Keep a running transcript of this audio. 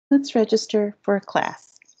Let's register for a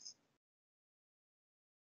class.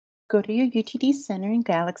 Go to your UTD Center in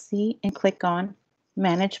Galaxy and click on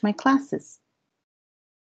Manage My Classes.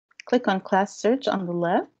 Click on Class Search on the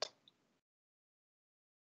left.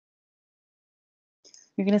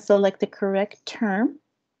 You're going to select the correct term,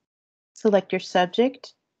 select your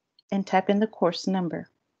subject, and type in the course number.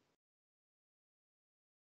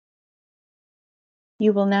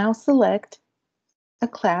 You will now select a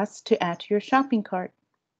class to add to your shopping cart.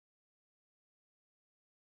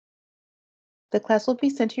 The class will be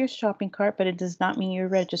sent to your shopping cart, but it does not mean you're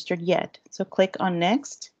registered yet. So click on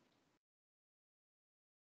Next.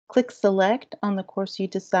 Click Select on the course you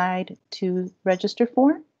decide to register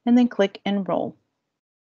for, and then click Enroll.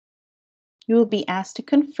 You will be asked to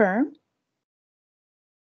confirm,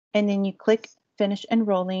 and then you click Finish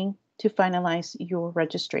Enrolling to finalize your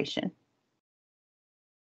registration.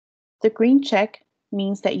 The green check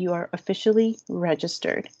means that you are officially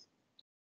registered.